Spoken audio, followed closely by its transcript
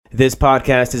This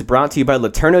podcast is brought to you by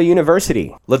LeTourneau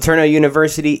University. LeTourneau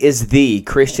University is the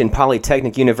Christian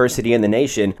polytechnic university in the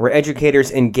nation where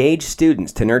educators engage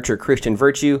students to nurture Christian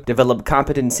virtue, develop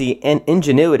competency and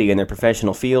ingenuity in their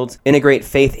professional fields, integrate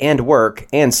faith and work,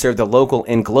 and serve the local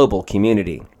and global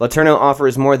community. LeTourneau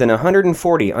offers more than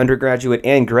 140 undergraduate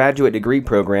and graduate degree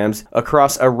programs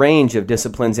across a range of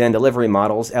disciplines and delivery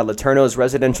models at LeTourneau's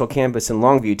residential campus in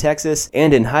Longview, Texas,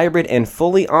 and in hybrid and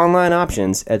fully online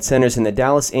options at centers in the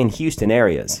Dallas and Houston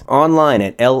areas. Online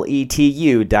at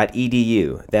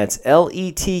letu.edu. That's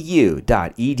letu.edu.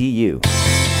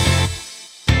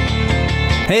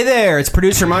 Hey there, it's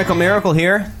producer Michael Miracle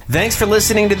here. Thanks for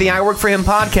listening to the I Work For Him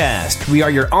podcast. We are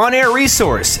your on-air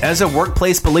resource as a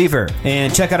workplace believer.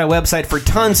 And check out our website for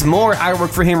tons more I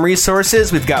Work For Him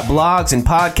resources. We've got blogs and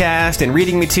podcasts and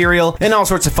reading material and all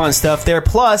sorts of fun stuff there.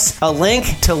 Plus, a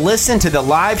link to listen to the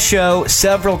live show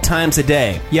several times a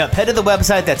day. Yep, head to the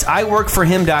website. That's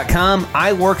iworkforhim.com.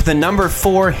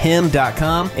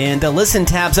 iwork4him.com. And the listen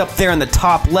tab's up there on the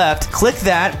top left. Click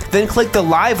that, then click the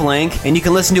live link, and you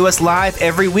can listen to us live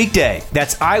every weekday.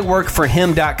 That's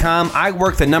iworkforhim.com.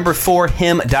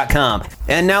 iwork4him.com.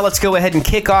 And now let's go ahead and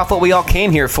kick off what we all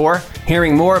came here for,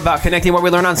 hearing more about connecting what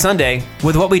we learn on Sunday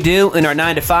with what we do in our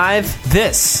 9 to 5.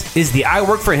 This is the I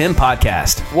Work For Him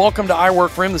podcast. Welcome to I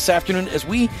Work For Him this afternoon as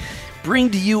we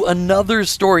bring to you another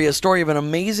story, a story of an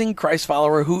amazing Christ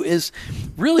follower who is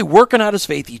really working out his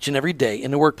faith each and every day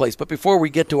in the workplace. But before we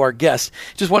get to our guest,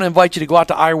 just want to invite you to go out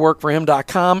to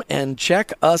iworkforhim.com and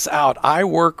check us out,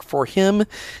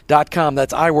 iworkforhim.com.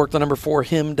 That's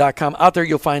iwork4him.com. Out there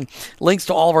you'll find links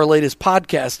to all of our latest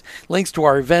podcasts, links to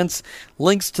our events,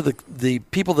 links to the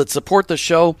people that support the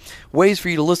show, ways for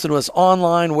you to listen to us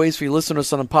online, ways for you to listen to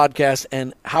us on a podcast,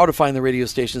 and how to find the radio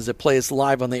stations that play us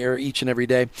live on the air each and every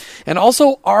day. And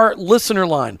also our listener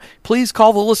line. Please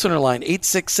call the listener line,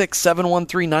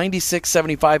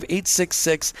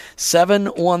 866-713-9675,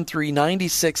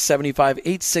 866-713-9675,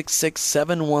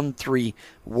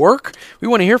 866-713-WORK. We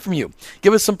want to hear from you.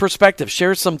 Give us some perspective.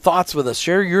 Share some thoughts with us.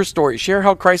 Share your story. Share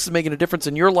how Christ is making a difference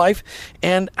in your life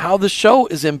and how the show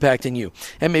is impacting you.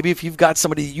 And maybe if you've got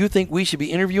somebody that you think we should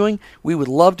be interviewing, we would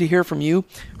love to hear from you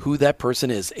who that person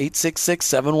is.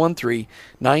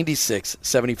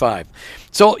 866-713-9675.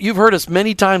 So you've heard us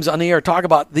many times on the air talk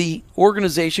about the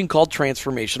organization called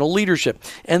Transformational Leadership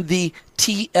and the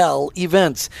TL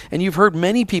events. And you've heard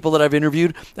many people that I've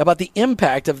interviewed about the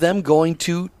impact of them going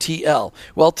to TL.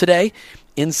 Well, today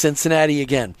in Cincinnati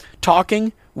again,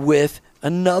 talking with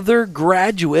another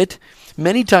graduate,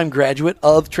 many-time graduate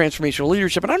of Transformational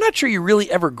Leadership. And I'm not sure you really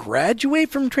ever graduate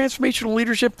from Transformational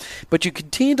Leadership, but you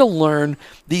continue to learn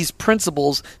these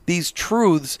principles, these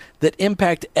truths that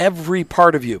impact every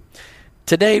part of you.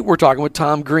 Today, we're talking with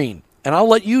Tom Green, and I'll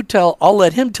let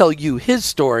him tell you his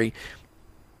story.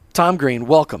 Tom Green,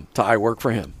 welcome to I Work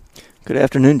For Him. Good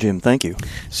afternoon, Jim. Thank you.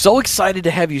 So excited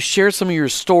to have you share some of your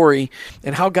story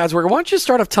and how God's working. Why don't you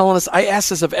start off telling us, I ask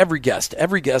this of every guest,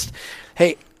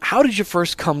 hey, how did you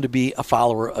first come to be a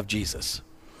follower of Jesus?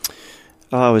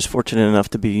 I was fortunate enough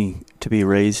to be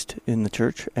raised in the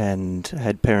church and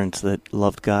had parents that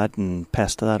loved God and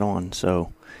passed that on.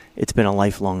 So it's been a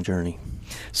lifelong journey.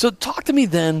 So talk to me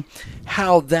then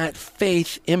how that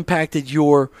faith impacted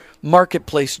your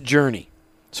marketplace journey.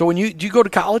 So did you go to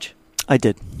college? I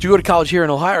did. Did you go to college here in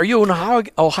Ohio? Are you an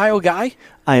Ohio guy?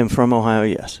 I am from Ohio,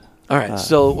 yes. All right.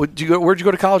 So where'd you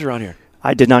go to college around here?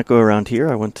 I did not go around here.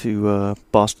 I went to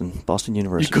Boston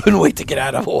University. You couldn't wait to get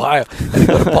out of Ohio and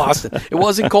go to Boston. It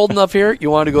wasn't cold enough here.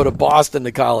 You wanted to go to Boston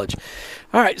to college.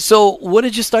 All right. So what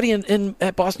did you study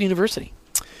at Boston University?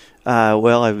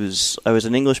 Well, I was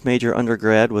an English major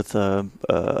undergrad with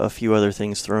a few other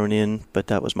things thrown in, but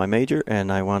that was my major,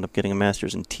 and I wound up getting a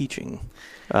master's in teaching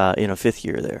in a fifth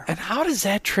year there. And how does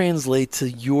that translate to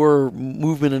your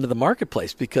movement into the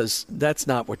marketplace? Because that's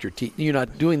not what you're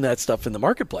not doing that stuff in the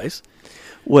marketplace.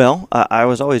 Well, I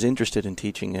was always interested in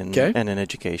teaching and in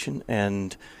education,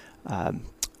 and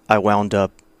I wound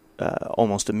up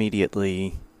almost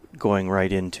immediately going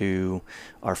right into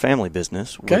our family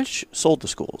business, which sold to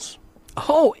schools.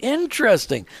 Oh,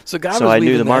 interesting. So I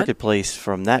knew the marketplace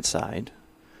from that side,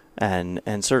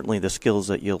 and certainly the skills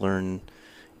that you learn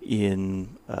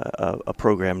in a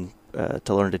program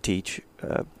to learn to teach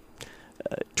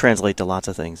translate to lots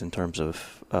of things in terms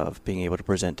of being able to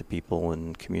present to people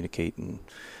and communicate and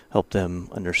help them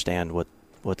understand what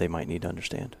they might need to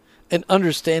understand. And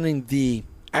understanding the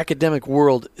academic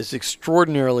world is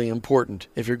extraordinarily important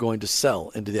if you're going to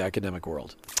sell into the academic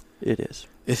world. It is.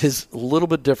 It is a little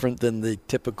bit different than the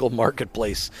typical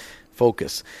marketplace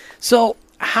focus. So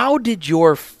how did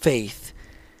your faith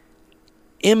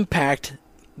impact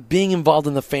being involved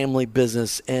in the family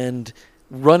business and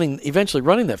eventually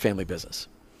running that family business?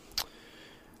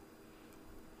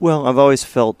 Well, I've always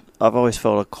felt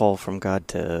a call from God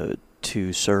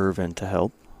to serve and to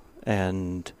help,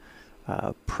 and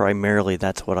primarily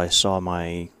that's what I saw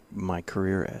my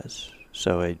career as.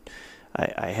 So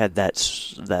I had that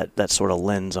sort of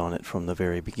lens on it from the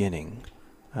very beginning.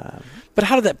 But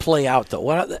how did that play out, though?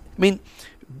 I mean,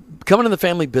 coming in the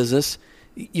family business,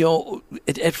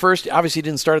 at first, obviously you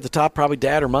didn't start at the top. Probably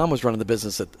dad or mom was running the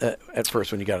business at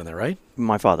first when you got in there, right?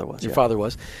 My father was. Your father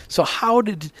was. So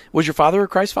was your father a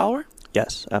Christ follower?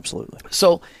 Yes, absolutely.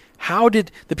 So how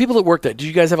did the people that worked there, did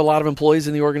you guys have a lot of employees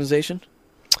in the organization?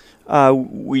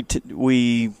 We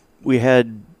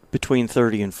had between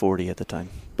 30 and 40 at the time.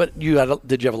 But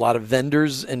did you have a lot of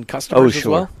vendors and customers as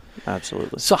well?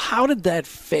 Absolutely. So how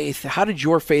did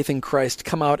your faith in Christ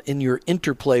come out in your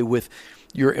interplay with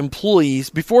your employees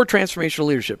before transformational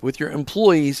leadership, with your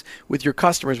employees, with your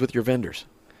customers, with your vendors?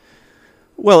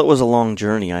 Well, it was a long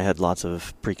journey. I had lots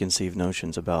of preconceived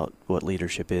notions about what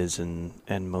leadership is, and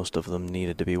most of them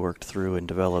needed to be worked through and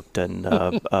developed, and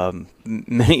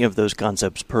many of those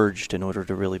concepts purged in order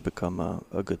to really become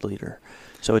a good leader.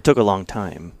 So it took a long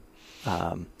time.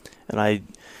 And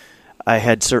I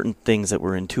had certain things that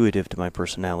were intuitive to my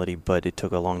personality, but it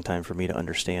took a long time for me to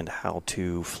understand how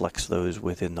to flex those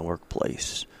within the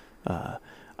workplace.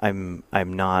 I'm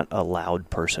not a loud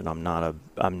person. I'm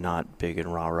not big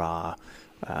and rah-rah.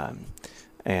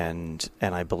 And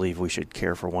I believe we should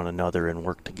care for one another and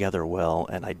work together well.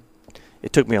 And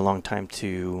it took me a long time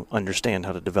to understand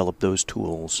how to develop those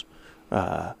tools,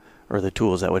 or the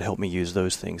tools that would help me use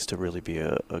those things to really be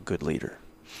a good leader.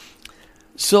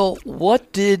 So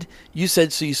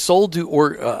you sold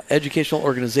to educational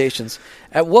organizations.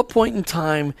 At what point in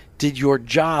time did your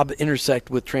job intersect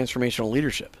with transformational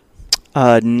leadership?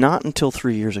 Not until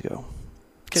 3 years ago.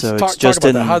 Okay, so talk about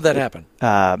that. How did that happen?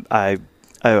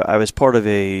 I was part of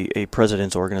a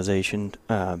president's organization,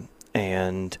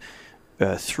 and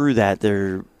through that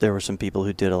there were some people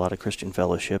who did a lot of Christian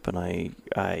fellowship, and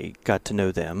I got to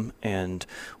know them, and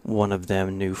one of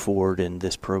them knew Ford and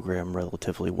this program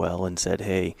relatively well and said,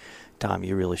 "Hey, Tom,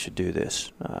 you really should do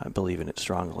this. I believe in it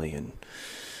strongly, and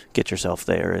get yourself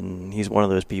there." And he's one of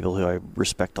those people who I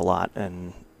respect a lot,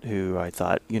 and who I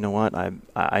thought, you know what,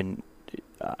 I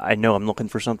know I'm looking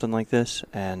for something like this,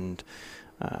 and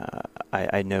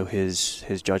I know his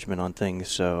judgment on things,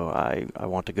 so I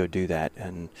want to go do that.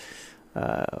 And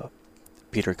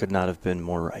Peter could not have been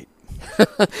more right.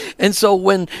 And so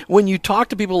when you talk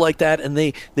to people like that, and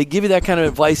they give you that kind of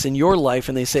advice in your life,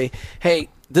 and they say, "Hey,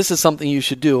 this is something you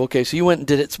should do." Okay, so you went and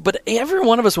did it. But every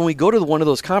one of us, when we go to one of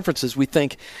those conferences, we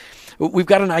think, we've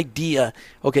got an idea.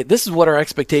 Okay, this is what our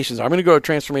expectations are. I'm going to go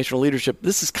to transformational leadership.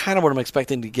 This is kind of what I'm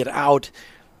expecting to get out.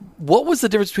 What was the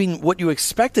difference between what you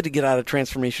expected to get out of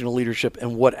transformational leadership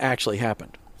and what actually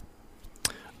happened?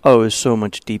 Oh, it was so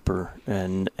much deeper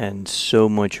and so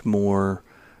much more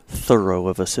thorough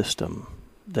of a system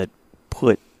that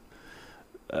put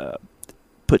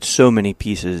so many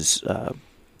pieces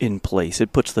in place.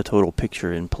 It puts the total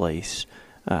picture in place,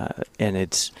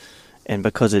 and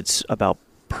because it's about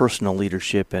personal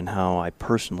leadership and how I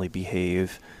personally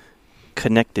behave,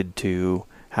 connected to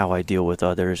how I deal with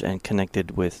others, and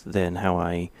connected with then how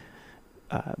I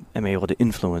am able to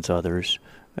influence others.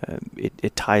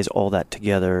 It ties all that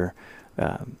together,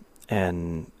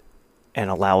 and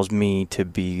allows me to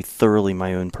be thoroughly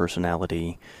my own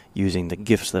personality, using the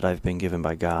gifts that I've been given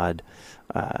by God,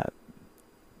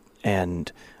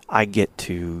 and I get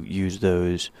to use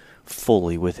those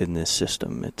fully within this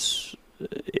system.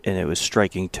 And it was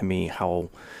striking to me how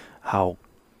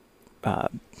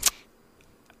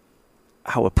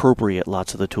appropriate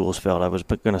lots of the tools felt. I was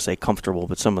going to say comfortable,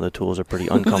 but some of the tools are pretty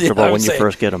uncomfortable when you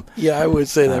first get them. Yeah, I would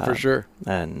say that for sure.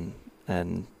 And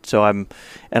so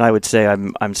I would say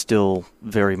I'm still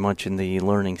very much in the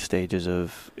learning stages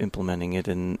of implementing it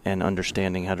and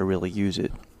understanding how to really use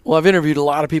it. Well, I've interviewed a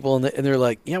lot of people, and they're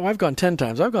like, "Yeah, well, I've gone 10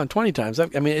 times. I've gone 20 times." I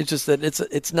mean, it's just that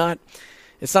it's not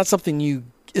something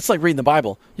it's like reading the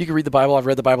Bible. You can read the Bible. I've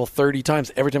read the Bible 30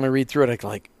 times. Every time I read through it, I'm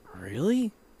like,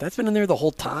 "Really? That's been in there the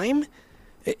whole time?"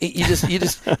 You just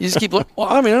keep looking. Well,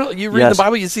 I mean, you read the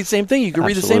Bible, you see the same thing. You can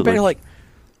read the same thing. You're like,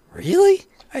 "Really?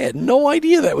 I had no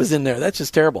idea that was in there. That's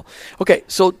just terrible." Okay,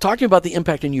 so talking about the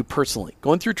impact on you personally,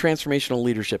 going through transformational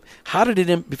leadership, how did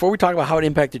it, before we talk about how it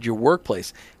impacted your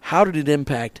workplace, how did it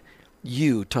impact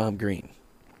you, Tom Green?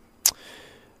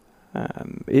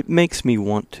 It makes me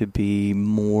want to be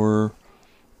more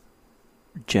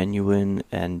genuine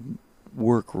and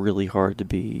work really hard to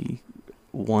be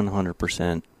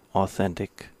 100%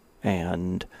 authentic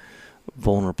and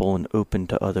vulnerable and open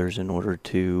to others in order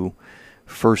to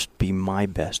first be my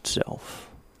best self,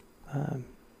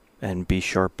 and be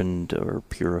sharpened or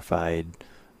purified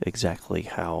exactly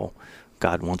how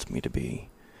God wants me to be.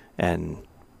 And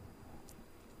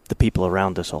the people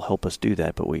around us will help us do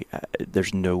that, but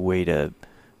there's no way to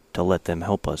let them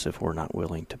help us if we're not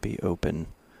willing to be open.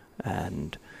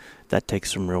 And that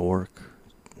takes some real work,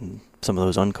 and some of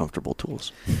those uncomfortable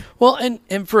tools. Well,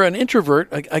 and for an introvert,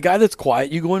 a guy that's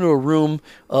quiet, you go into a room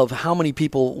of how many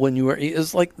people when you are,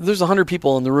 it's like there's 100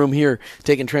 people in the room here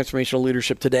taking transformational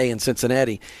leadership today in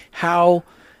Cincinnati. How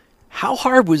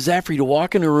hard was that for you to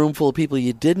walk in a room full of people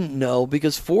you didn't know?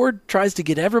 Because Ford tries to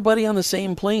get everybody on the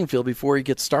same playing field before he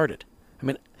gets started. I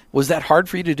mean, was that hard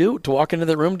for you to do, to walk into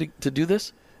that room to do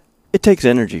this? It takes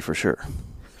energy for sure.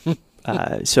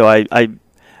 So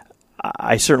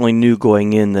I certainly knew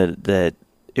going in that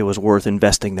it was worth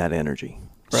investing that energy.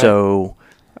 Right. So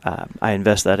I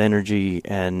invest that energy,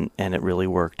 and it really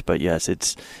worked. But yes,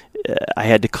 I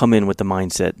had to come in with the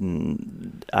mindset,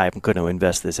 and I'm going to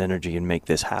invest this energy and make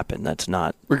this happen. That's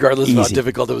not regardless easy. Of how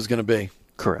difficult it was going to be.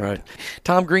 Correct. Right.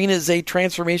 Tom Green is a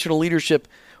transformational leadership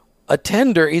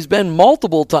attender. He's been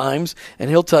multiple times, and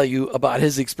he'll tell you about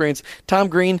his experience. Tom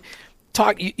Green,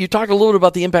 you talked a little bit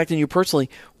about the impact on you personally.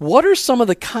 What are some of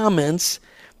the comments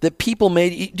that people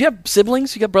made? Do you have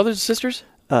siblings? You got brothers and sisters?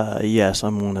 Yes,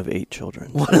 I'm one of 8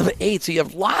 children. One of 8, so you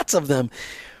have lots of them.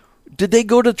 Did they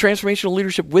go to transformational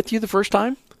leadership with you the first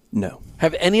time? No.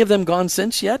 Have any of them gone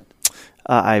since yet?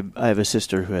 I have a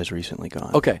sister who has recently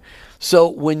gone. Okay. So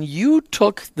when you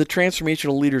took the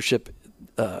transformational leadership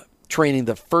training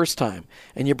the first time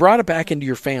and you brought it back into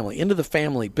your family, into the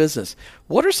family business,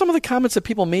 what are some of the comments that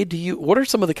people made to you? What are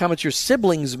some of the comments your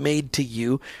siblings made to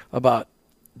you about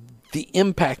the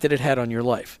impact that it had on your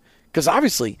life? Because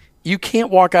obviously you can't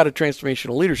walk out of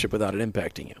transformational leadership without it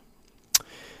impacting you.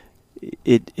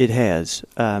 It has.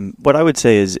 What I would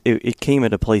say is it came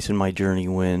at a place in my journey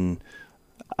when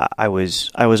I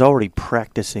was already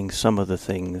practicing some of the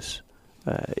things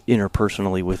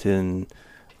interpersonally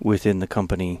within the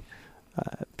company.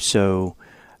 So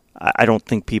I don't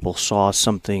think people saw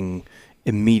something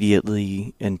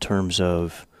immediately in terms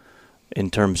of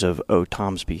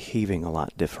Tom's behaving a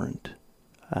lot different.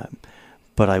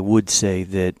 But I would say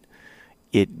that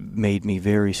it made me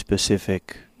very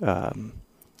specific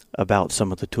about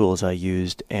some of the tools I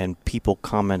used, and people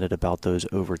commented about those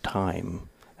over time,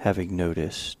 having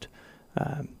noticed,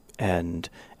 and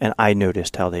I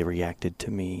noticed how they reacted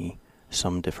to me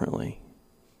some differently.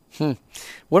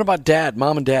 What about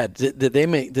Mom and Dad? Did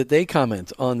they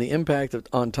comment on the impact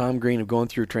on Tom Green of going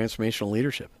through transformational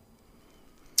leadership?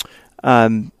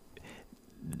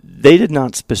 They did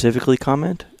not specifically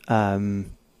comment.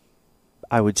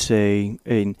 I would say,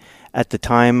 at the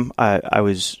time,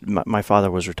 my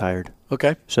father was retired.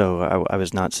 Okay. So I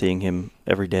was not seeing him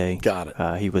every day. Got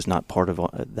it. He was not part of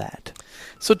that.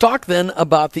 So talk then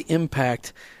about the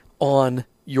impact on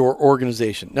your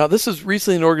organization. Now, this is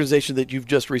recently an organization that you've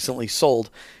just recently sold,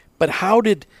 but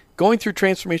going through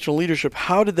transformational leadership,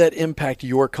 how did that impact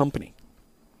your company?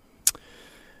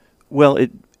 Well,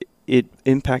 it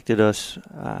impacted us.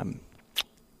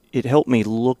 It helped me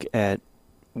look at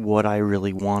what I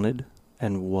really wanted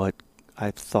and what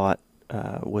I thought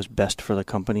was best for the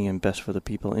company and best for the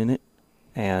people in it.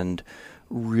 And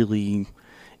really,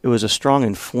 it was a strong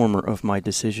informer of my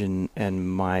decision and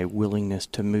my willingness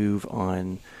to move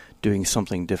on doing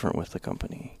something different with the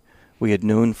company. We had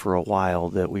known for a while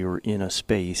that we were in a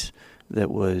space that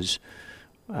was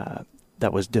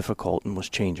difficult and was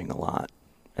changing a lot,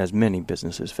 as many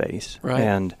businesses face. Right.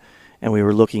 And we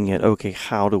were looking at, okay,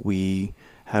 how do we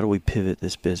pivot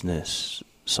this business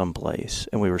someplace?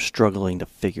 And we were struggling to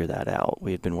figure that out.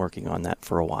 We had been working on that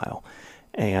for a while.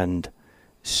 And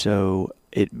so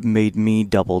it made me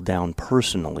double down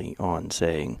personally on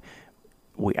saying,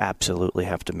 we absolutely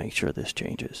have to make sure this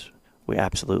changes. We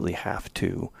absolutely have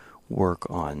to work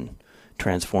on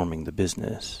transforming the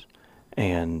business.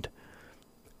 And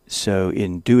so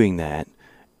in doing that,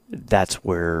 that's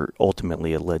where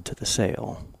ultimately it led to the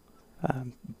sale.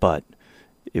 But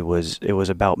it was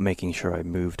about making sure I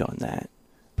moved on that,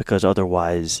 because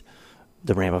otherwise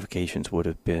the ramifications would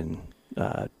have been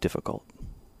difficult.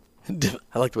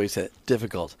 I like the way you said it,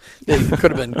 difficult. It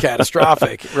could have been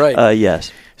catastrophic, right?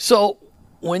 Yes. So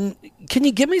can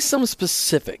you give me some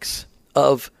specifics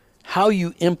of how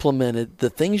you implemented the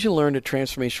things you learned at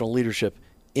Transformational Leadership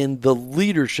in the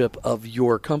leadership of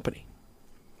your company?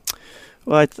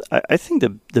 Well, I think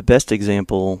the best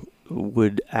example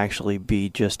would actually be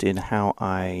just in how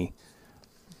I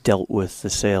dealt with the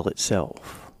sale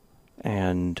itself,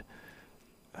 and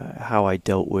how I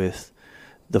dealt with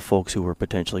the folks who were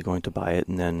potentially going to buy it,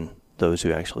 and then those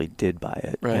who actually did buy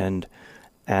it. Right.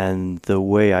 And the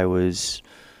way I was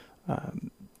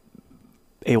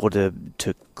able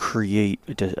to create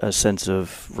a sense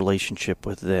of relationship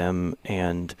with them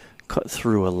and cut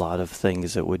through a lot of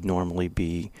things that would normally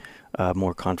be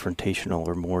more confrontational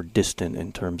or more distant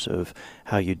in terms of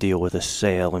how you deal with a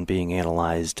sale and being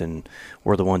analyzed, and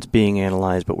we're the ones being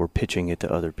analyzed, but we're pitching it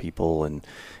to other people,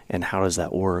 and how does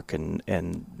that work? And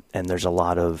there's a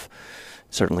lot of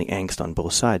certainly angst on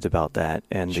both sides about that,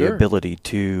 and Sure. the ability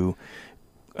to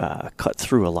cut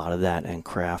through a lot of that and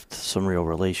craft some real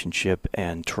relationship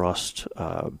and trust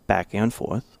back and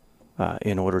forth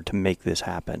in order to make this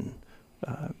happen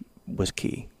was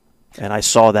key. And I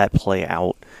saw that play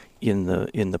out in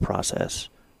the process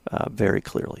very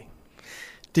clearly.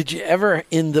 Did you ever,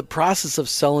 in the process of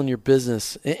selling your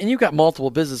business, and you've got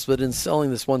multiple businesses, but in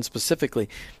selling this one specifically,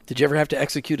 did you ever have to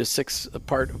execute a six-step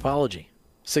apology?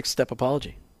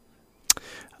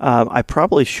 I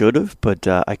probably should have, but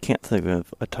I can't think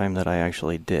of a time that I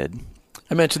actually did.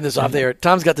 I mentioned this off there.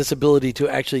 Tom's got this ability to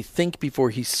actually think before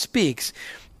he speaks.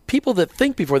 People that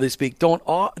think before they speak don't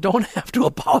have to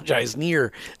apologize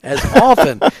near as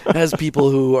often as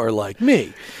people who are like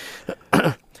me.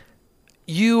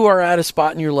 You are at a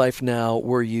spot in your life now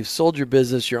where you've sold your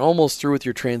business, you're almost through with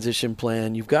your transition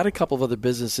plan, you've got a couple of other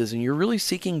businesses, and you're really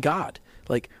seeking God.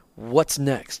 Like, what's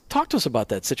next? Talk to us about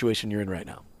that situation you're in right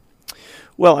now.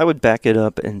 Well, I would back it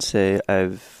up and say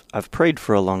I've prayed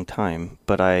for a long time,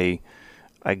 but I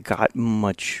got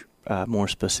much more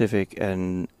specific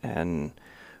and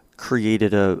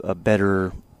created a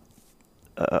better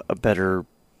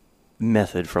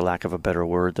method, for lack of a better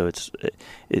word, though it's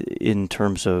in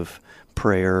terms of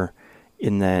prayer,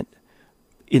 in that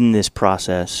in this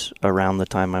process around the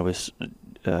time I was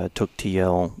took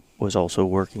TL, was also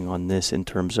working on this in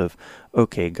terms of,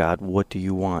 okay, God, what do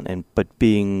you want? But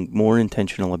being more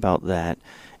intentional about that,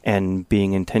 and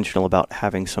being intentional about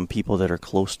having some people that are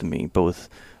close to me, both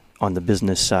on the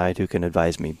business side who can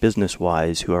advise me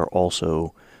business-wise, who are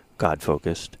also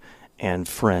God-focused, and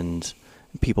friends,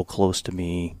 people close to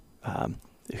me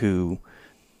who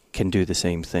can do the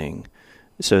same thing,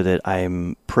 so that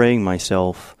I'm praying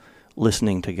myself,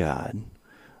 listening to God,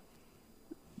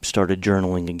 started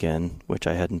journaling again, which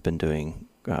I hadn't been doing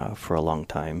for a long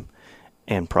time,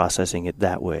 and processing it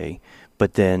that way,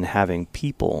 but then having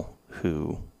people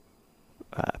who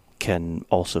can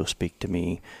also speak to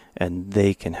me, and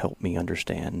they can help me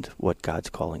understand what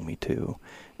God's calling me to.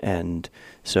 And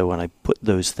so when I put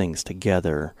those things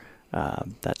together,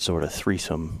 that sort of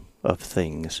threesome of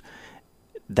things,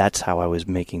 that's how I was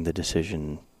making the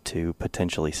decision to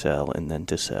potentially sell, and then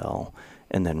to sell,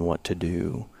 and then what to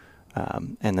do.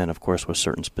 And then, of course, with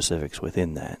certain specifics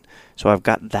within that. So I've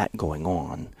got that going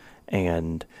on,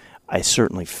 and I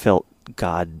certainly felt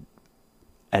God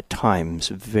at times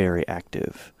very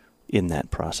active in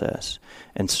that process.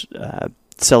 And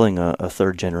selling a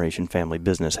third-generation family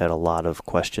business had a lot of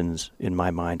questions in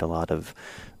my mind, a lot of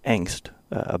angst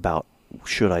about,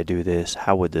 should I do this?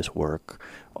 How would this work?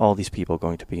 All these people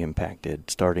going to be impacted,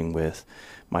 starting with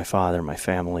my father, my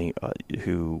family,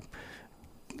 who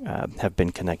have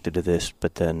been connected to this,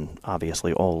 but then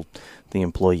obviously all the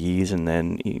employees, and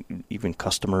then even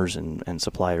customers and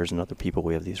suppliers and other people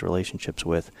we have these relationships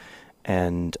with.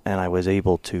 And I was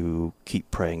able to keep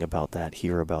praying about that,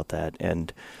 hear about that,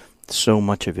 and so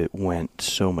much of it went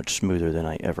so much smoother than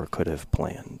I ever could have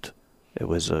planned. It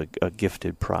was a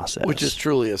gifted process. Which is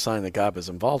truly a sign that God was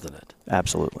involved in it.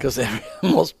 Absolutely. Because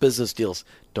most business deals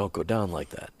don't go down like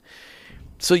that.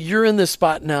 So you're in this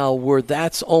spot now where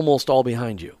that's almost all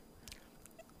behind you.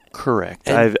 Correct.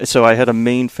 So I had a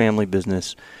main family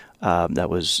business that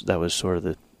was sort of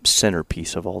the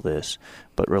centerpiece of all this,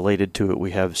 but related to it,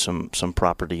 we have some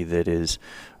property that is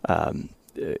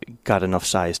got enough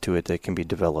size to it that can be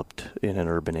developed in an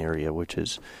urban area, which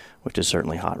is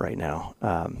certainly hot right now.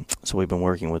 So we've been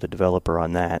working with a developer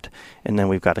on that, and then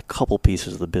we've got a couple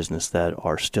pieces of the business that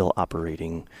are still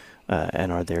operating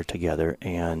and are there together,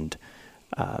 and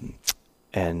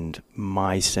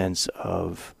my sense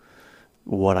of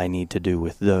what I need to do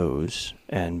with those,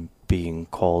 and being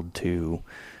called to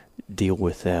deal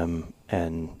with them.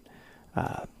 And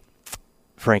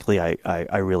frankly,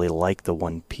 I really like the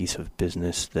one piece of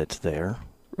business that's there,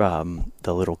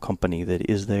 the little company that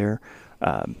is there.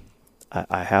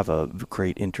 I have a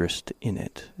great interest in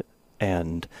it,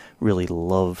 and really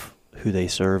love who they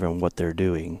serve and what they're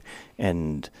doing.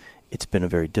 And it's been a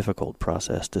very difficult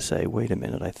process to say, wait a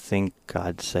minute, I think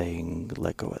God's saying,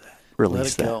 let go of that. Release Let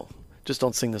it that. go. Just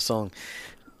don't sing the song.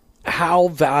 How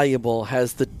valuable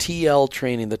has the TL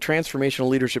training, the Transformational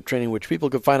Leadership Training, which people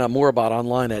can find out more about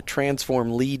online at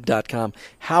transformlead.com,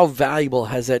 how valuable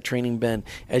has that training been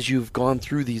as you've gone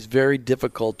through these very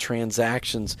difficult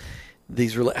transactions?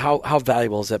 How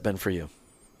valuable has that been for you?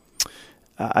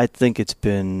 I think it's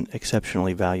been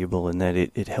exceptionally valuable in that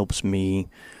it helps me,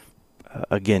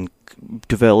 again,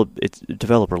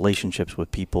 develop relationships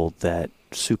with people that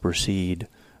supersede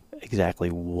exactly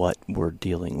what we're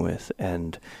dealing with.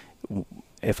 And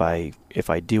if I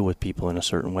deal with people in a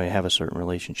certain way, have a certain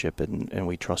relationship, and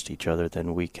we trust each other,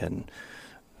 then we can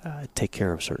take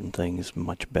care of certain things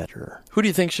much better. Who do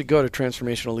you think should go to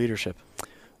Transformational Leadership?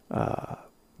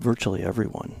 Virtually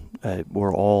everyone.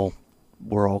 We're all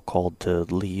called to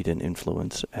lead and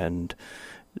influence, and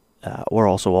we're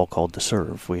also all called to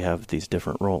serve. We have these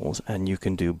different roles, and you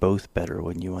can do both better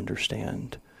when you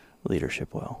understand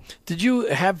leadership well. Did you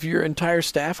have your entire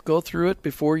staff go through it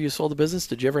before you sold the business?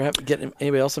 Did you ever have to get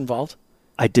anybody else involved?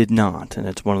 I did not, and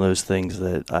it's one of those things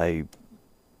that I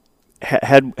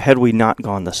had we not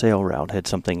gone the sale route, had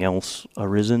something else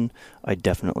arisen, I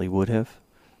definitely would have.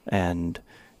 And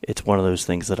it's one of those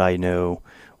things that I know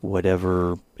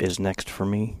whatever is next for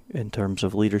me in terms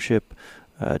of leadership,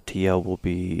 TL will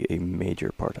be a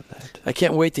major part of that. I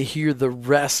can't wait to hear the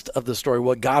rest of the story,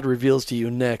 what God reveals to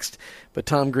you next. But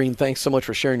Tom Green, thanks so much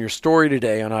for sharing your story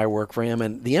today on I Work for Him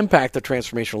and the impact of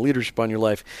transformational leadership on your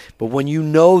life. But when you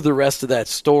know the rest of that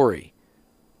story,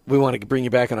 we want to bring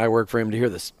you back on I Work for Him to hear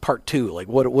this part 2, like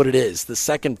what it is, the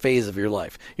second phase of your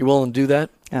life. You willing to do that?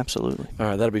 Absolutely. All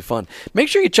right, that'll be fun. Make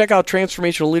sure you check out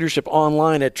Transformational Leadership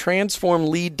online at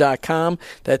transformlead.com.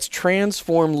 That's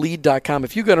transformlead.com.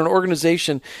 If you've got an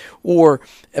organization or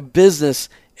a business,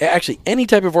 actually any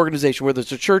type of organization, whether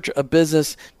it's a church, a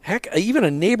business, heck, even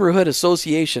a neighborhood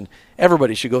association,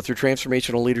 everybody should go through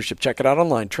Transformational Leadership. Check it out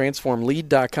online,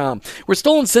 transformlead.com. We're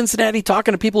still in Cincinnati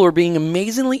talking to people who are being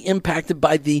amazingly impacted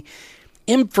by the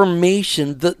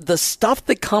information. The stuff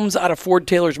that comes out of Ford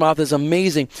Taylor's mouth is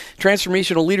amazing.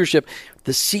 Transformational leadership,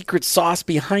 the secret sauce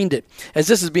behind it, as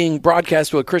this is being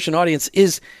broadcast to a Christian audience,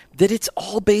 is that it's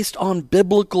all based on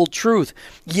biblical truth.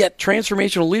 Yet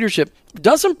transformational leadership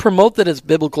doesn't promote that as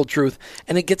biblical truth,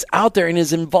 and it gets out there and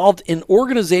is involved in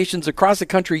organizations across the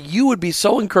country. You would be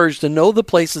so encouraged to know the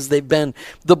places they've been,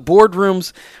 the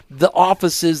boardrooms, the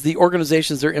offices, the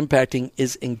organizations they're impacting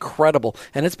is incredible.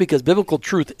 And it's because biblical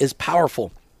truth is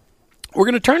powerful. We're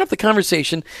going to turn up the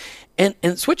conversation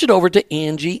and switch it over to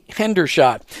Angie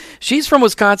Hendershot. She's from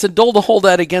Wisconsin. Don't hold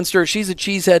that against her. She's a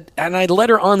cheesehead, and I let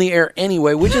her on the air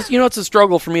anyway, which is, it's a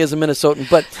struggle for me as a Minnesotan.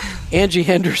 But Angie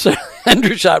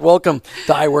Hendershot, welcome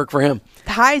to I Work for Him.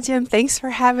 Hi, Jim. Thanks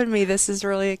for having me. This is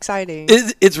really exciting.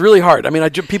 It's really hard. I mean,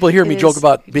 people hear me joke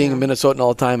about being a Minnesotan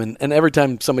all the time, and every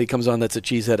time somebody comes on that's a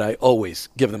cheesehead, I always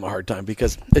give them a hard time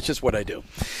because it's just what I do.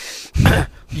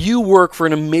 You work for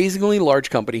an amazingly large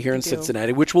company here in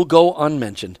Cincinnati, which will go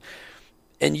unmentioned.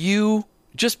 And you,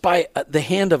 just by the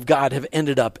hand of God, have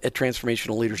ended up at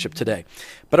Transformational Leadership today.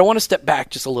 But I want to step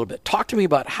back just a little bit. Talk to me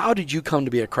about how did you come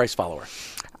to be a Christ follower?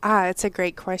 It's a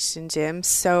great question, Jim.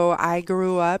 So I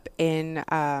grew up in,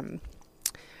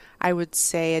 I would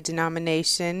say, a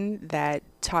denomination that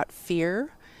taught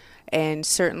fear and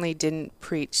certainly didn't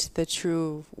preach the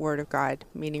true Word of God,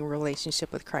 meaning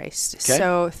relationship with Christ. Okay.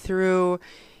 So through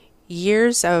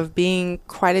years of being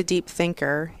quite a deep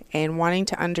thinker and wanting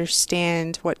to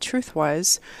understand what truth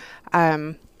was,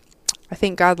 I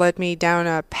think God led me down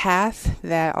a path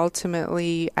that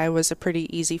ultimately I was a pretty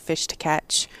easy fish to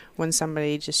catch when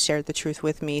somebody just shared the truth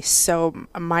with me. So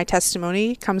my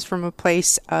testimony comes from a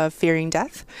place of fearing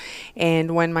death.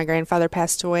 And when my grandfather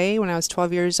passed away when I was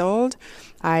 12 years old,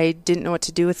 I didn't know what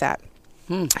to do with that.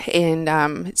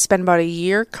 And spent about a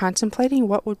year contemplating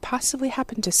what would possibly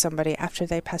happen to somebody after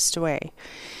they passed away.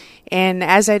 And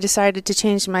as I decided to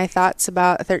change my thoughts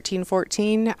about 13,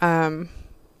 14,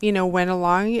 went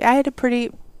along. I had a pretty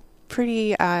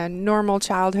normal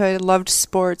childhood, loved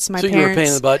sports. My parents... So you were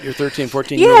paying about your 13,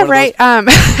 14 Yeah, right.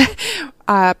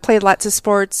 Played lots of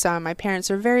sports. My parents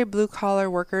were very blue-collar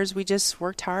workers. We just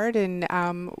worked hard and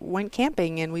went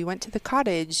camping, and we went to the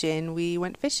cottage, and we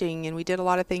went fishing, and we did a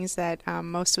lot of things that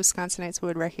most Wisconsinites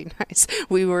would recognize.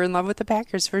 We were in love with the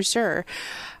Packers, for sure.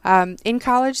 In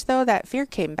college, though, that fear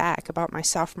came back about my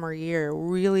sophomore year.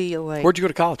 Really, Where'd you go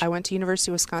to college? I went to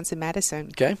University of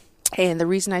Wisconsin-Madison. Okay. And the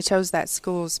reason I chose that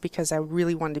school is because I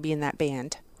really wanted to be in that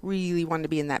band.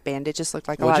 It just looked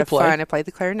like a lot of fun. I played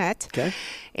the clarinet. Okay.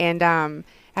 And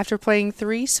after playing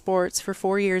 3 sports for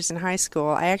 4 years in high school,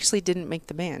 I actually didn't make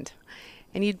the band.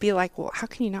 And you'd be like, well, how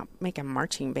can you not make a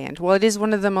marching band? Well, it is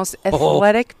one of the most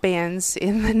athletic bands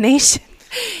in the nation.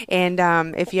 And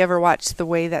if you ever watch the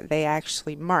way that they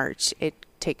actually march, it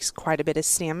takes quite a bit of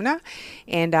stamina.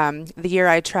 And the year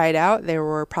I tried out, there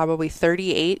were probably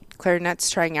 38 clarinets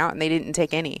trying out, and they didn't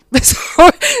take any.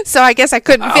 So I guess I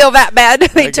couldn't feel that bad.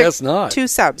 They took guess not. 2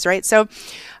 subs, right? So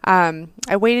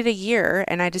I waited a year,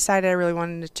 and I decided I really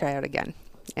wanted to try out again.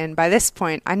 And by this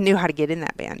point, I knew how to get in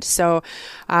that band. So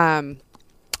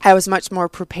I was much more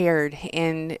prepared.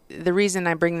 And the reason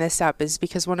I bring this up is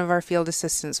because one of our field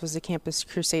assistants was a Campus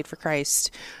Crusade for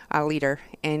Christ leader,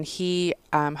 and he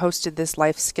hosted this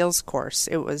life skills course.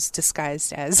 It was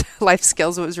disguised as life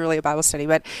skills. It was really a Bible study.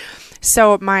 But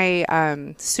so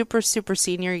my super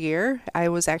senior year, I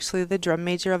was actually the drum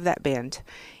major of that band.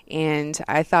 And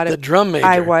I thought the drum major.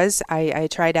 I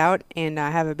tried out, and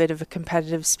I have a bit of a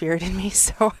competitive spirit in me.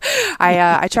 So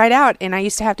I tried out, and I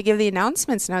used to have to give the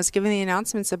announcements, and I was giving the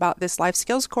announcements about this life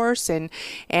skills course. And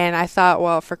I thought,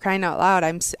 well, for crying out loud,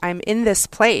 I'm in this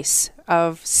place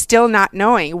of still not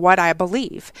knowing what I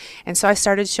believe. And so I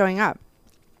started showing up.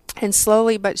 And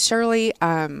slowly but surely,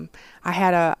 I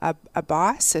had a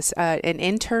boss, an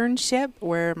internship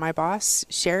where my boss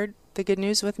shared the good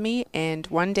news with me. And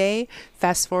one day,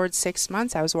 fast forward 6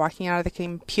 months, I was walking out of the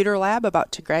computer lab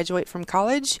about to graduate from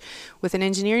college with an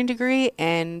engineering degree,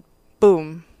 and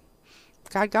boom,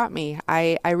 God got me.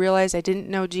 I realized I didn't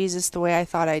know Jesus the way I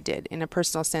thought I did in a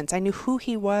personal sense. I knew who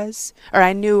he was, or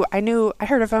I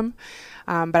heard of him,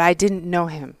 but I didn't know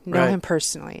him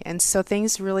personally. And so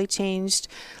things really changed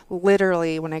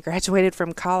literally when I graduated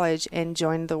from college and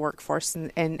joined the workforce,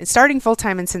 and starting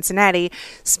full-time in Cincinnati,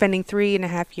 spending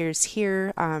 3.5 years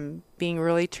here, being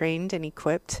really trained and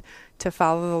equipped to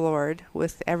follow the Lord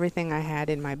with everything I had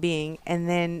in my being, and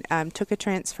then took a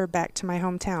transfer back to my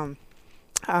hometown.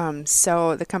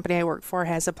 So the company I work for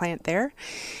has a plant there,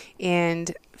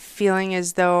 and feeling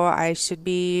as though I should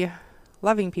be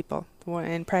loving people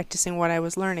and practicing what I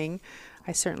was learning,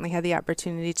 I certainly had the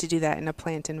opportunity to do that in a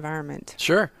plant environment.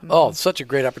 Sure. Mm-hmm. Oh, such a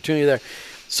great opportunity there.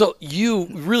 So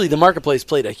the marketplace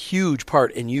played a huge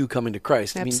part in you coming to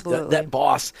Christ. Absolutely. I mean, that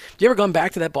boss, have you ever gone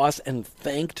back to that boss and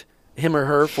thanked him or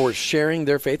her for sharing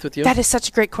their faith with you? That is such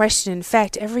a great question. In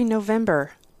fact, every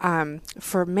November,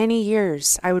 for many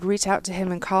years, I would reach out to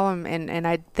him and call him, and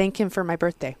I'd thank him for my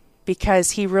birthday,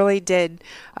 because he really did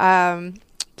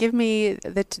give me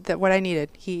what I needed.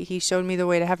 He showed me the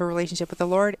way to have a relationship with the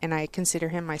Lord, and I consider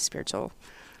him my spiritual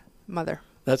mother.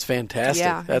 That's fantastic.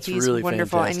 Yeah, that's he's really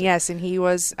wonderful. fantastic. And yes, and he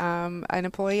was an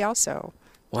employee also.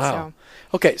 Wow.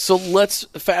 Okay, so let's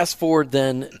fast forward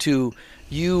then to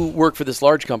you work for this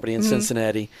large company in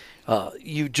Cincinnati.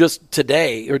 You just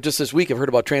today, or just this week, have heard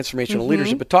about transformational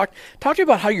leadership. But talk to me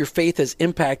about how your faith has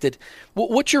impacted.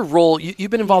 What's your role? You've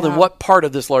been involved in what part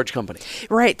of this large company?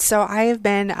 Right. So I have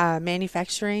been a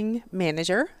manufacturing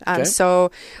manager. Okay.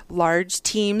 So large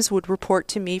teams would report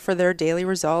to me for their daily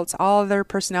results, all of their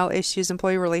personnel issues,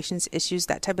 employee relations issues,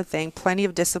 that type of thing. Plenty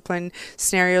of discipline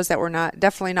scenarios that were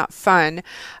definitely not fun.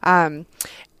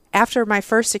 After my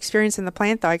first experience in the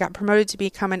plant, though, I got promoted to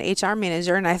become an HR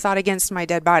manager, and I thought against my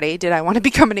dead body, did I want to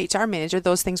become an HR manager?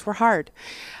 Those things were hard.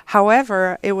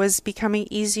 However, it was becoming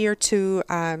easier to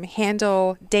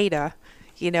handle data,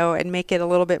 and make it a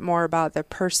little bit more about the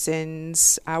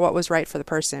person's, what was right for the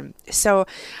person. So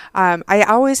I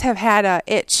always have had an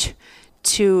itch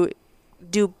to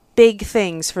do big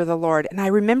things for the Lord. And I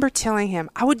remember telling him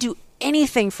I would do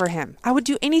anything for him. I would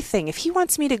do anything. If he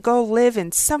wants me to go live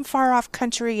in some far off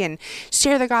country and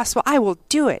share the gospel, I will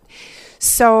do it.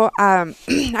 So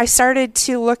I started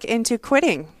to look into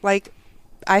quitting, like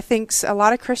I think a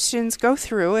lot of Christians go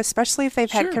through, especially if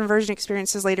they've had conversion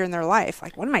experiences later in their life.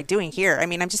 Like, what am I doing here? I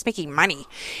mean, I'm just making money.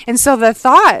 And so the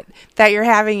thought that you're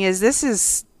having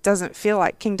is, doesn't feel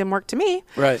like kingdom work to me.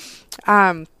 Right.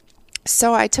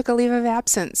 So I took a leave of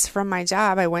absence from my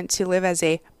job. I went to live as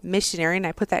a missionary, and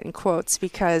I put that in quotes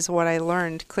because what I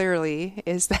learned clearly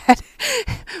is that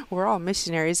we're all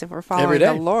missionaries if we're following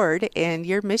the Lord, and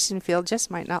your mission field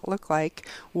just might not look like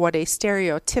what a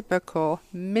stereotypical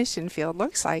mission field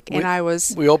looks like.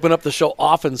 We open up the show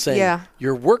often saying,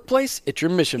 your workplace, it's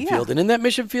your mission field. And in that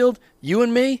mission field, you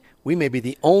and me, we may be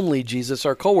the only Jesus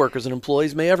our coworkers and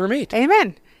employees may ever meet.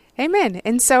 Amen.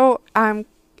 And so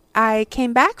I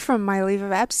came back from my leave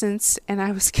of absence, and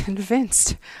I was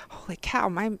convinced, holy cow,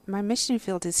 my mission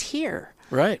field is here.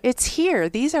 Right. It's here.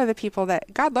 These are the people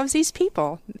that God loves. These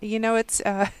people. It's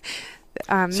not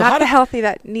the healthy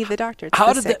that need the doctor. It's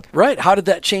the sick. How did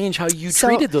that change how you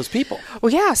treated those people?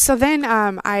 Well, yeah. So then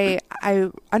I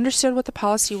understood what the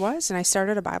policy was, and I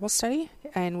started a Bible study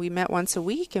and we met once a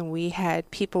week, and we had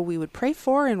people we would pray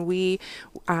for, and we,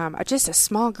 just a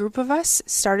small group of us,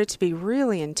 started to be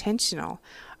really intentional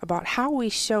about how we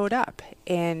showed up,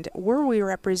 and were we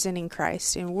representing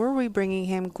Christ, and were we bringing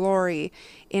Him glory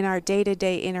in our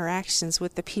day-to-day interactions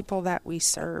with the people that we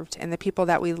served and the people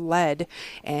that we led,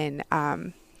 and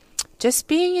just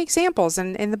being examples,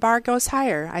 and the bar goes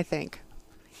higher, I think.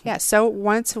 Yeah, so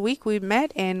once a week we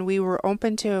met, and we were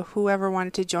open to whoever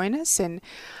wanted to join us. And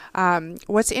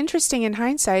what's interesting in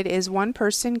hindsight is one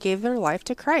person gave their life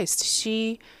to Christ.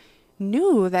 She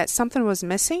knew that something was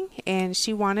missing, and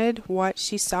she wanted what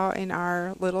she saw in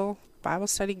our little Bible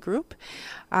study group.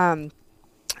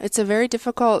 It's a very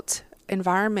difficult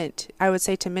environment, I would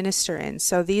say, to minister in.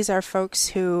 So these are folks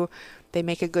who, they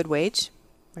make a good wage,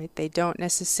 right? They don't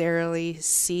necessarily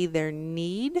see their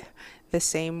need the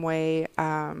same way. They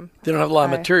don't have a lot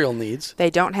of material needs. They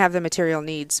don't have the material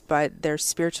needs, but their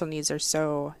spiritual needs are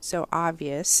so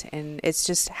obvious. And it's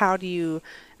just, how do you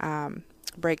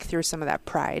break through some of that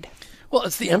pride? Well,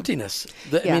 it's the emptiness.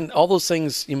 I mean, all those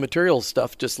things, material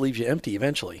stuff just leaves you empty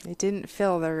eventually. It didn't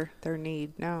fill their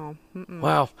need, no. Mm-mm.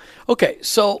 Wow. Okay,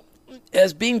 so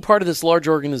as being part of this large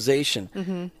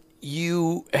organization,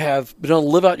 you have been able to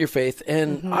live out your faith,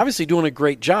 and obviously doing a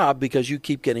great job because you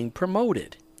keep getting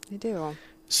promoted. I do.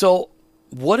 So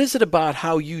what is it about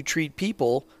how you treat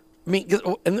people? I mean,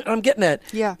 and I'm getting at,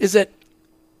 is that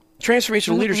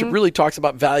transformational leadership really talks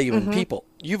about value in people.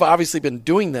 You've obviously been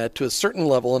doing that to a certain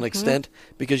level and extent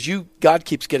because God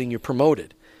keeps getting you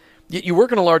promoted. Yet you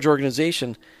work in a large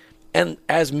organization, and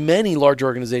as many large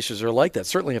organizations are like that,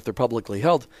 certainly if they're publicly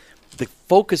held, the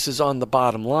focus is on the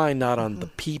bottom line, not on the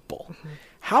people.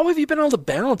 How have you been able to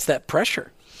balance that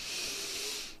pressure?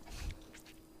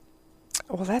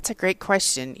 Well, that's a great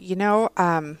question.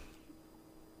 Because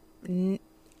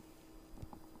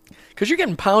you're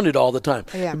getting pounded all the time.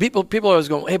 Yeah. People are always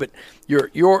going, hey, but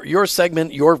your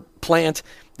segment, your plant,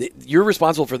 you're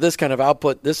responsible for this kind of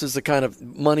output. This is the kind of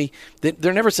money.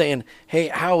 They're never saying, hey,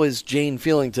 how is Jane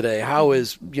feeling today? How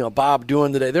is Bob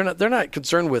doing today? They're not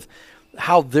concerned with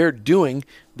how they're doing.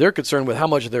 They're concerned with how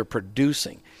much they're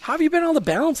producing. How have you been able to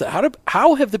balance that?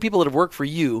 How have the people that have worked for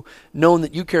you known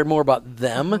that you cared more about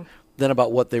them than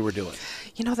about what they were doing?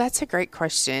 That's a great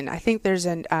question. I think there's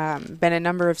been a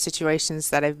number of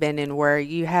situations that I've been in where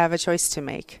you have a choice to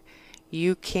make.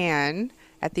 You can,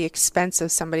 at the expense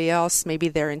of somebody else, maybe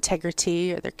their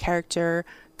integrity or their character,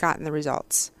 gotten the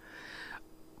results.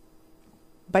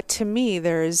 But to me,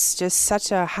 there is just such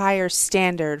a higher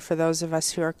standard for those of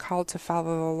us who are called to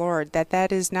follow the Lord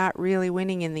that is not really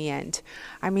winning in the end.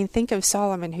 I mean, think of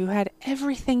Solomon, who had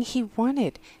everything he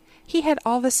wanted. He had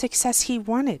all the success he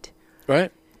wanted.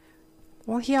 Right.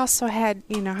 Well, he also had,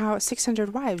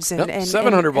 600 wives and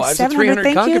 700 wives and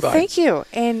 300 concubines. Thank you.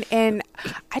 And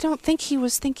I don't think he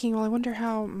was thinking, well, I wonder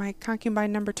how my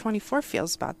concubine number 24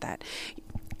 feels about that.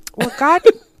 Well, God,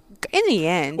 in the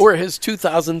end, or his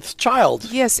 2000th child.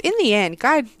 Yes, in the end,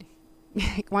 God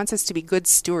wants us to be good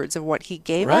stewards of what He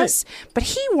gave us, but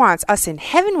He wants us in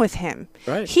heaven with Him.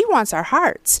 Right. He wants our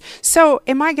hearts. So,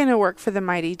 am I going to work for the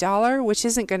mighty dollar, which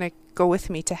isn't going to go with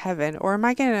me to heaven, or am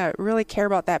I going to really care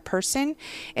about that person?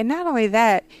 And not only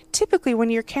that, typically when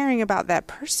you're caring about that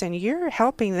person, you're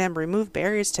helping them remove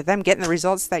barriers to them getting the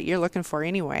results that you're looking for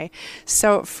anyway.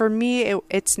 So for me,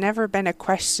 it's never been a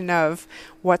question of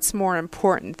what's more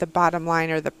important, the bottom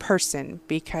line or the person,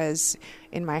 because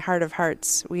in my heart of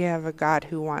hearts, we have a God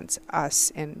who wants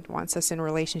us and wants us in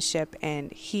relationship, and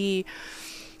he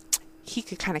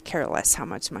could kind of care less how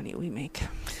much money we make.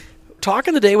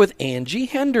 Talking today with Angie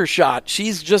Hendershot.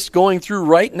 She's just going through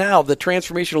right now the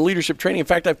transformational leadership training. In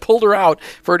fact, I pulled her out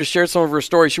for her to share some of her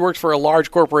stories. She works for a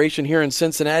large corporation here in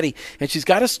Cincinnati, and she's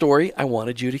got a story I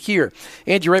wanted you to hear.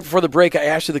 Angie, right before the break, I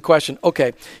asked you the question,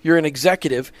 okay, you're an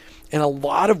executive, and a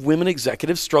lot of women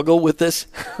executives struggle with this.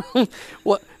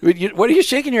 What are you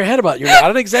shaking your head about? You're not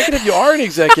an executive? You are an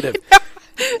executive.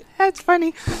 That's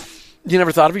funny. You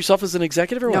never thought of yourself as an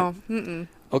executive or what? No. Mm-mm.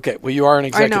 Okay, well, you are an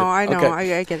executive. I know.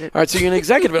 Okay. I get it. All right, so you're an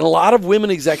executive, and a lot of women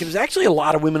executives, actually a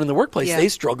lot of women in the workplace, Yeah. they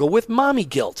struggle with mommy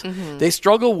guilt. Mm-hmm. They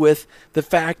struggle with the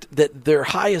fact that their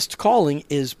highest calling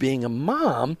is being a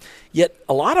mom, yet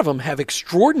a lot of them have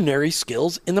extraordinary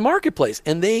skills in the marketplace,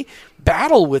 and they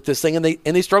battle with this thing, and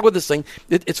they struggle with this thing.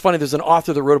 It's funny, there's an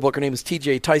author that wrote a book, her name is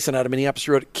T.J. Tyson out of Minneapolis,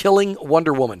 who wrote Killing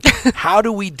Wonder Woman. How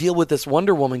do we deal with this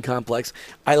Wonder Woman complex?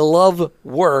 I love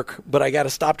work, but I got to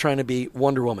stop trying to be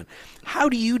Wonder Woman. How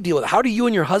do you deal with it? How do you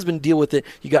and your husband deal with it?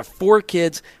 You got 4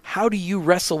 kids. How do you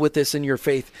wrestle with this in your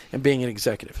faith and being an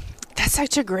executive?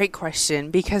 That's such a great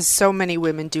question, because so many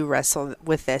women do wrestle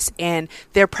with this, and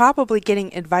they're probably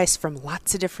getting advice from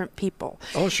lots of different people.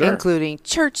 Oh, sure. Including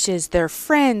churches, their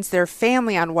friends, their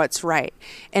family on what's right.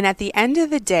 And at the end of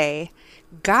the day,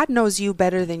 God knows you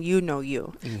better than you know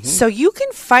you. Mm-hmm. So you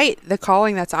can fight the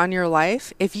calling that's on your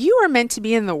life. If you are meant to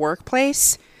be in the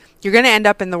workplace, you're going to end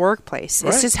up in the workplace.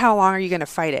 Right. It's just how long are you going to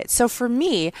fight it? So for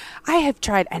me, I have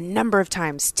tried a number of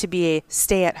times to be a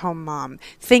stay-at-home mom,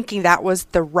 thinking that was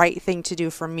the right thing to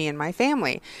do for me and my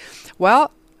family.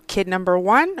 Well, kid number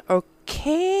 1,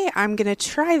 okay, I'm going to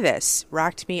try this.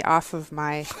 Rocked me off of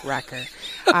my rocker.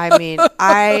 I mean,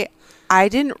 I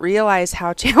didn't realize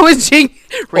how challenging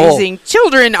raising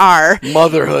children are.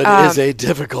 Motherhood is a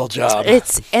difficult job.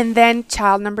 And then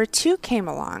child number 2 came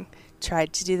along.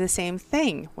 Tried to do the same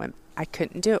thing. I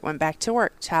couldn't do it. Went back to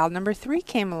work. Child number 3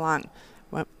 came along.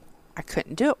 I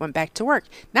couldn't do it. Went back to work.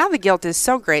 Now the guilt is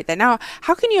so great that now,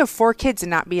 how can you have 4 kids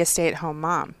and not be a stay-at-home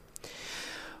mom?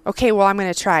 Okay, well, I'm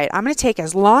going to try it. I'm going to take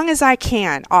as long as I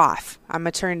can off on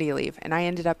maternity leave. And I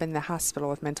ended up in the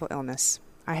hospital with mental illness.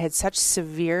 I had such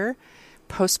severe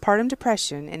postpartum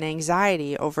depression and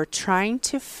anxiety over trying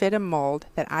to fit a mold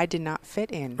that I did not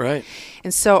fit in. Right.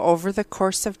 And so over the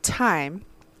course of time,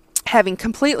 having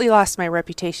completely lost my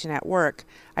reputation at work,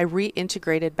 I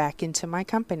reintegrated back into my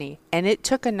company. And it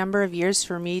took a number of years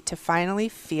for me to finally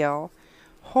feel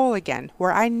whole again,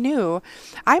 where I knew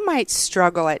I might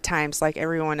struggle at times like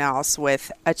everyone else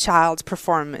with a child's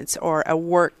performance or a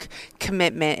work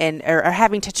commitment, or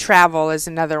having to travel is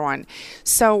another one.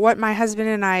 So what my husband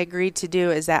and I agreed to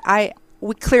do is that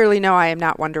we clearly know I am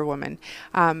not Wonder Woman,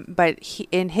 but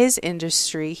in his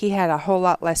industry, he had a whole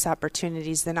lot less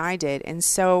opportunities than I did. And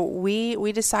so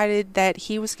we decided that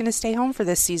he was going to stay home for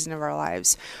this season of our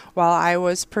lives while I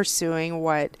was pursuing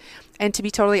and to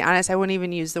be totally honest, I wouldn't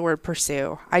even use the word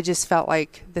pursue. I just felt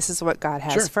like this is what God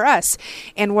has for us.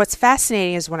 And what's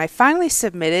fascinating is when I finally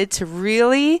submitted to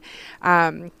really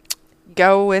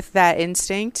go with that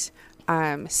instinct,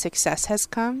 success has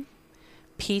come,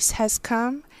 peace has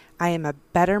come. I am a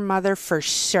better mother for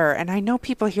sure. And I know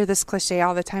people hear this cliche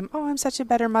all the time. Oh, I'm such a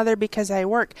better mother because I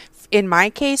work. In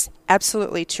my case,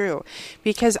 absolutely true.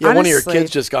 Because honestly, one of your kids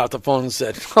just got off the phone and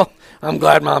said, oh, I'm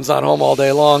glad Mom's not home all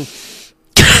day long.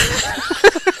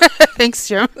 Thanks,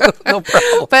 Jim. No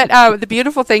problem. But the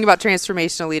beautiful thing about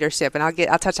transformational leadership, and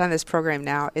I'll touch on this program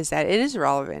now, is that it is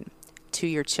relevant to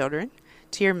your children,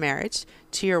 to your marriage,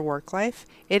 to your work life.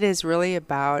 It is really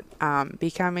about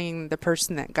becoming the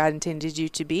person that God intended you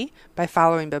to be by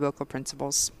following biblical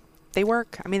principles. They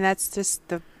work. I mean, that's just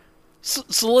the... So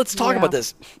let's talk about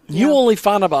this. You only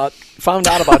found out about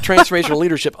transformational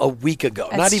leadership a week ago,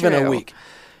 not even a week.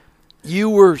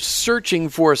 You were searching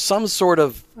for some sort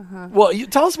of, well,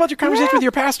 tell us about your conversation with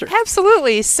your pastor.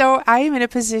 Absolutely. So I am in a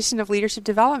position of leadership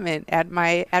development at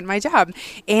my job.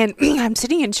 And I'm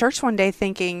sitting in church one day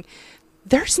thinking,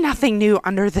 there's nothing new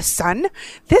under the sun.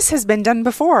 This has been done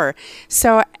before.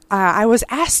 So I was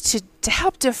asked to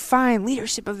help define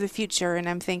leadership of the future. And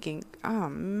I'm thinking, oh,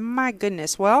 my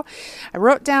goodness. Well, I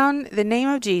wrote down the name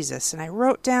of Jesus, and I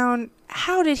wrote down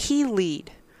how did he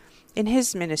lead in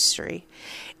his ministry.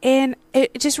 And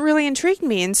it just really intrigued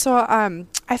me. And so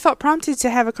I felt prompted to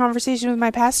have a conversation with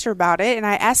my pastor about it. And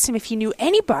I asked him if he knew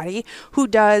anybody who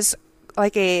does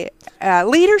like a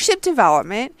leadership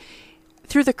development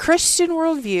through the Christian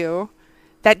worldview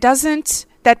that doesn't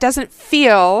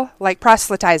feel like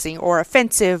proselytizing or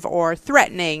offensive or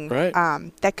threatening. Right.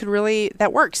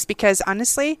 That works, because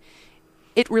honestly,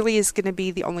 it really is going to be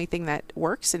the only thing that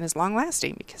works and is long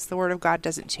lasting, because the Word of God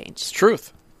doesn't change. It's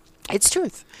truth. It's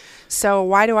truth. So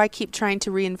why do I keep trying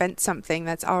to reinvent something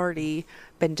that's already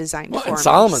been designed for me? And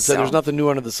Solomon said there's nothing new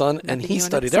under the sun, and he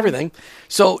studied everything.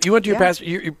 So you went to your pastor.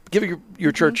 You give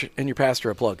your church and your pastor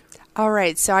a plug. All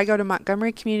right. So I go to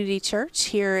Montgomery Community Church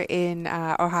here in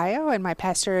Ohio, and my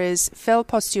pastor is Phil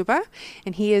Postuba,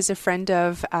 and he is a friend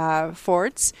of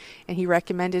Ford's, and he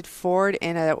recommended Ford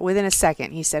within a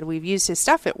second. He said, we've used his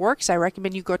stuff. It works. I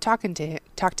recommend you go talk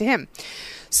to him.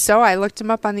 So I looked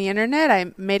him up on the internet.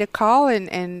 I made a call,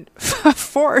 and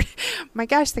Ford, my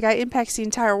gosh, the guy impacts the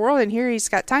entire world, and here he's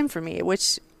got time for me,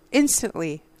 which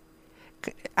instantly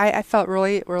I felt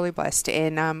really, really blessed.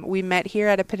 And we met here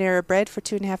at a Panera Bread for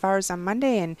 2.5 hours on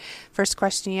Monday, and first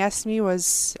question he asked me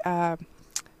was, tell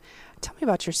me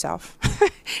about yourself.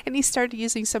 And he started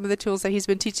using some of the tools that he's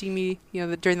been teaching me,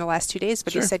 during the last 2 days.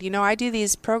 But He said, I do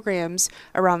these programs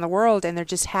around the world, and there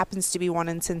just happens to be one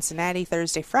in Cincinnati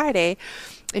Thursday, Friday.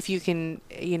 If you can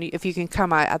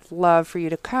come, I'd love for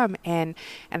you to come. And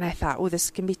I thought,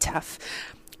 this can be tough.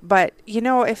 But,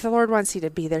 if the Lord wants you to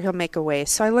be there, he'll make a way.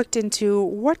 So I looked into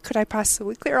what could I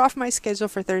possibly clear off my schedule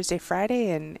for Thursday,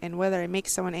 Friday, and whether I make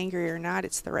someone angry or not,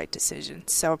 it's the right decision.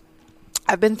 So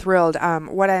I've been thrilled.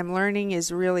 What I'm learning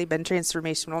has really been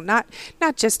transformational,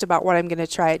 not just about what I'm going to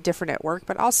try different at work,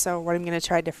 but also what I'm going to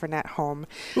try different at home.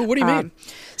 Ooh, what do you mean?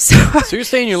 So you're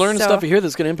saying you're learning stuff here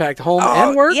that's going to impact home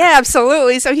and work? Yeah,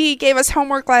 absolutely. So he gave us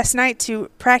homework last night to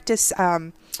practice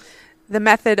the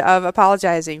method of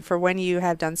apologizing for when you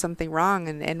have done something wrong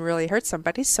and really hurt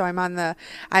somebody. So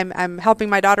I'm helping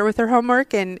my daughter with her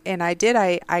homework, and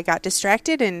I got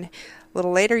distracted, and a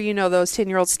little later, those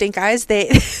 10-year-old stink eyes, they're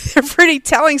pretty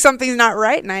telling something's not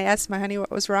right. And I asked my honey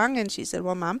what was wrong, and she said,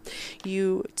 well, Mom,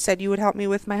 you said you would help me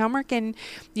with my homework, and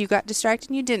you got distracted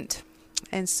and you didn't.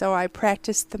 And so I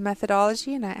practiced the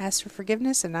methodology, and I asked for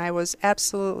forgiveness, and I was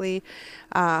absolutely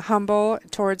humble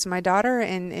towards my daughter.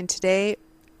 And today,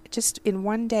 just in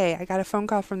one day, I got a phone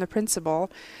call from the principal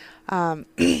that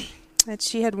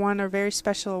she had won a very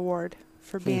special award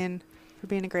for being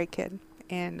a great kid.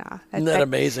 And isn't that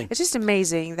amazing? It's just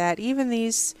amazing that even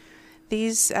these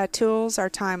tools are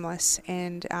timeless,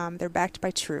 and they're backed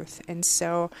by truth. And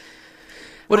so,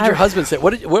 what did your husband say?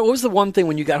 What was the one thing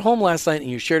when you got home last night and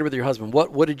you shared it with your husband?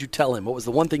 What did you tell him? What was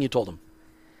the one thing you told him?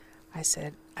 I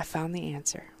said, I found the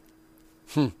answer.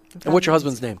 And what's your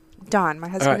husband's name? Don. My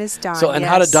husband is Don. So, and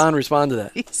how did Don respond to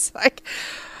that? He's like,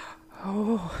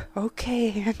 oh,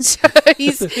 okay. And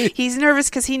he's nervous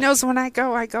because he knows when I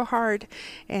go hard.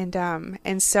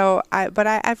 And so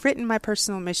I've written my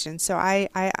personal mission. So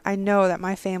I know that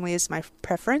my family is my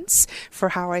preference for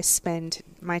how I spend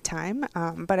my time.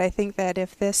 But I think that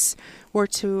if this were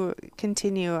to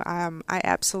continue, I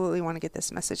absolutely want to get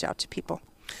this message out to people.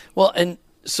 Well, and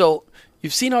so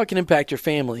you've seen how it can impact your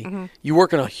family. Mm-hmm. You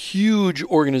work in a huge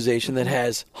organization that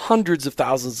has hundreds of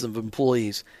thousands of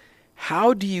employees.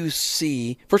 How do you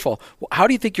see, first of all, how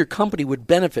do you think your company would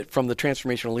benefit from the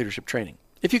transformational leadership training?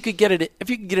 If you could get it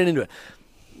into it,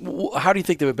 how do you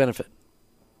think they would benefit?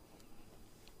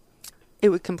 It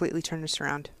would completely turn us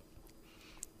around.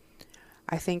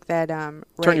 I think that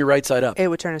turn you right side up. It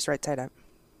would turn us right side up.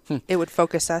 It would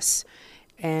focus us,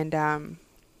 and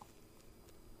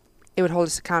it would hold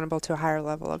us accountable to a higher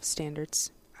level of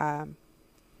standards,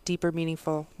 deeper,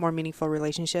 more meaningful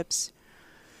relationships.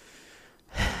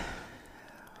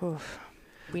 Oof,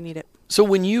 we need it. So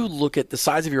when you look at the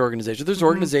size of your organization, there's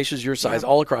organizations your size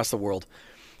all across the world.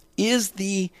 Is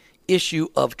the issue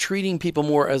of treating people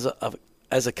more as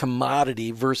a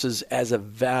commodity versus as a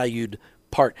valued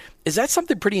part, is that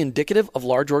something pretty indicative of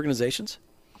large organizations?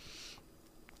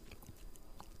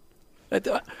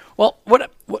 Well, what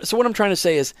I'm trying to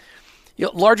say is,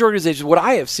 large organizations, what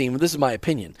I have seen, this is my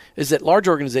opinion, is that large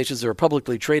organizations that are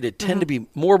publicly traded tend to be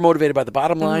more motivated by the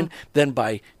bottom line than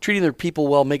by treating their people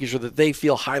well, making sure that they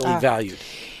feel highly valued.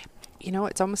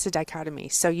 It's almost a dichotomy.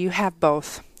 So you have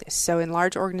both. So in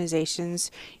large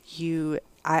organizations,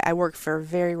 I work for a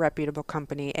very reputable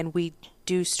company, and we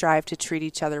do strive to treat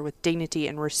each other with dignity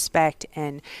and respect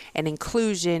and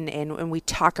inclusion, and we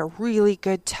talk a really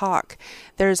good talk.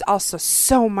 There's also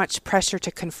so much pressure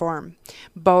to conform,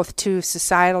 both to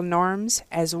societal norms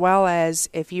as well as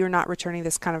if you're not returning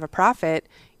this kind of a profit,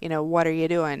 what are you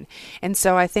doing? And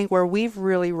so I think where we've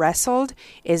really wrestled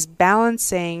is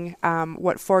balancing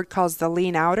what Ford calls the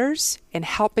lean outers and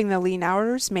helping the lean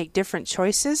outers make different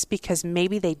choices because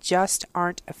maybe they just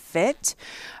aren't a fit.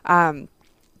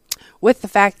 With the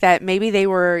fact that maybe they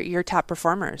were your top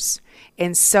performers.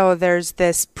 And so there's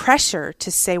this pressure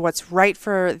to say what's right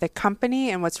for the company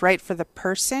and what's right for the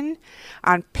person.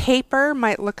 On paper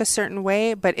might look a certain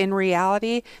way, but in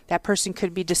reality, that person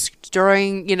could be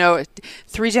destroying,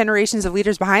 3 generations of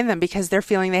leaders behind them because they're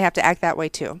feeling they have to act that way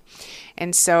too.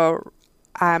 And so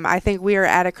I think we are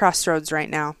at a crossroads right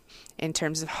now in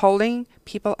terms of holding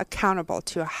people accountable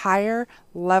to a higher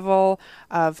level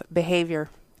of behavior.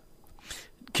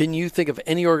 Can you think of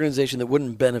any organization that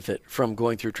wouldn't benefit from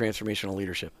going through transformational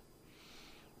leadership?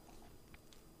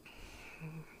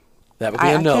 That would be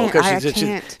a no, because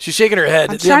she's shaking her head.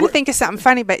 I'm trying to think of something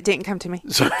funny, but it didn't come to me.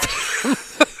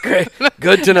 Great,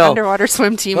 good to know. Underwater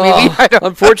swim team, maybe.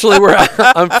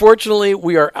 Unfortunately,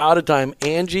 we are out of time.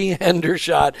 Angie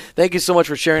Hendershot, thank you so much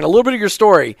for sharing a little bit of your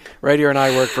story right here on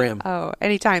I Work for Him. Oh,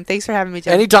 anytime. Thanks for having me,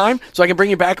 Jeff. Anytime, so I can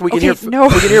bring you back. We can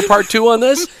hear part 2 on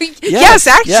this. Yes,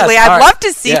 actually, I'd love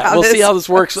to see we'll see how this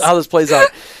works, how this plays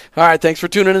out. All right, thanks for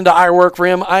tuning into I Work for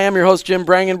Him. I am your host, Jim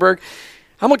Brangenberg.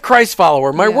 I'm a Christ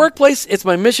follower. My workplace, it's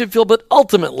my mission field, but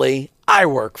ultimately, I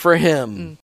work for Him.